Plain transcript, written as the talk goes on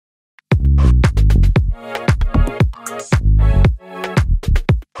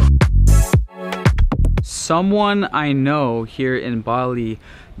someone I know here in Bali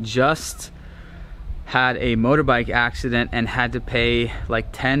just had a motorbike accident and had to pay like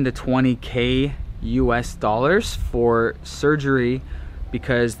 10 to 20K US dollars for surgery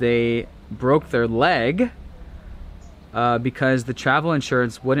because they broke their leg because the travel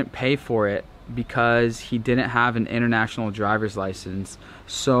insurance wouldn't pay for it because he didn't have an international driver's license.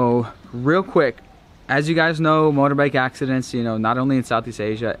 So real quick, as you guys know, motorbike accidents, you know, not only in Southeast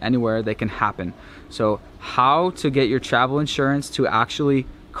Asia, anywhere they can happen. So how to get your travel insurance to actually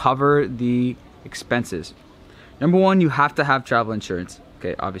cover the expenses. Number one, you have to have travel insurance,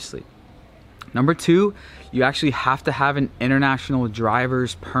 okay, obviously. Number two, you actually have to have an international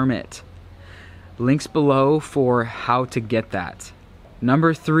driver's permit. Links below for how to get that.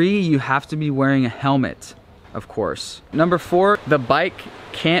 Number three, you have to be wearing a helmet, of course. Number four, the bike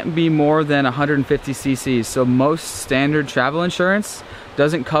can't be more than 150 cc's. So most standard travel insurance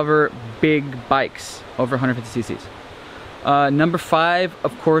doesn't cover big bikes over 150 cc's. Number five,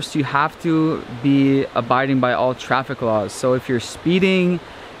 of course, you have to be abiding by all traffic laws. So if you're speeding,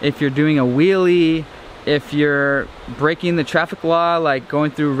 if you're doing a wheelie, if you're breaking the traffic law, like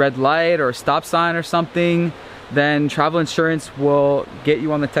going through red light or a stop sign or something, then travel insurance will get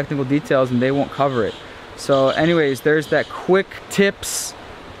you on the technical details and they won't cover it. So anyways, there's that quick tips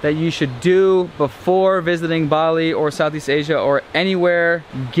that you should do before visiting Bali or Southeast Asia or anywhere.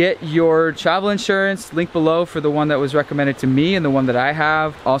 Get your travel insurance, link below for the one that was recommended to me and the one that I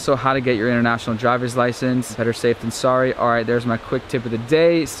have. Also how to get your international driver's license. Better safe than sorry. All right, there's my quick tip of the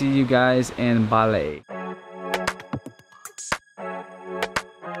day. See you guys in Bali.